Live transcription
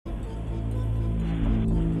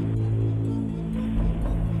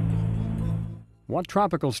What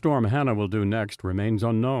tropical storm Hanna will do next remains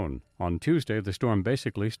unknown. On Tuesday, the storm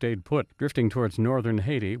basically stayed put, drifting towards northern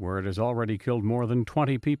Haiti, where it has already killed more than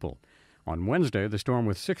 20 people. On Wednesday, the storm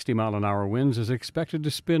with 60-mile-an-hour winds is expected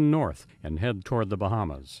to spin north and head toward the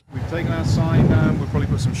Bahamas. We've taken our sign down. We'll probably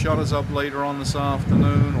put some shutters up later on this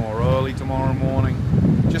afternoon or early tomorrow morning,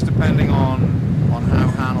 just depending on how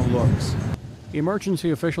Hanna looks.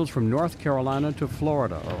 Emergency officials from North Carolina to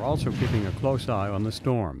Florida are also keeping a close eye on the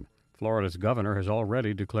storm. Florida's governor has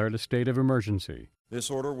already declared a state of emergency. This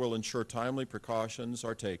order will ensure timely precautions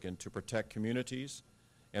are taken to protect communities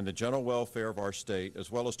and the general welfare of our state, as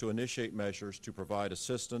well as to initiate measures to provide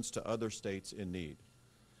assistance to other states in need.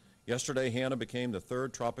 Yesterday, Hanna became the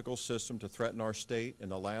third tropical system to threaten our state in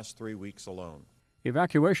the last 3 weeks alone.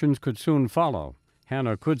 Evacuations could soon follow.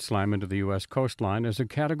 Hanna could slam into the U.S. coastline as a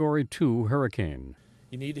Category 2 hurricane.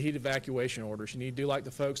 You need to heed evacuation orders. You need to do like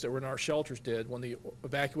the folks that were in our shelters did. When the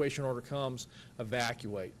evacuation order comes,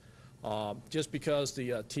 evacuate. Just because the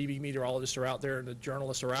TV meteorologists are out there and the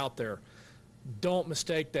journalists are out there, don't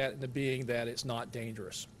mistake that into being that it's not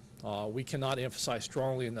dangerous. We cannot emphasize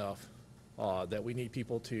strongly enough that we need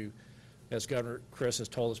people to, as Governor Chris has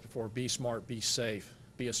told us before, be smart, be safe,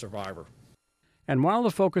 be a survivor. And while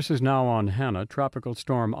the focus is now on Hanna, Tropical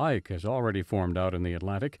Storm Ike has already formed out in the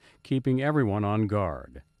Atlantic, keeping everyone on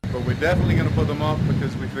guard. But we're definitely going to put them up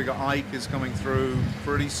because we figure Ike is coming through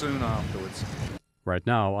pretty soon afterwards. Right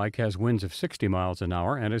now, Ike has winds of 60 miles an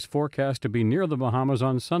hour and is forecast to be near the Bahamas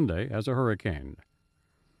on Sunday as a hurricane.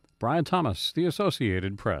 Brian Thomas, The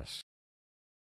Associated Press.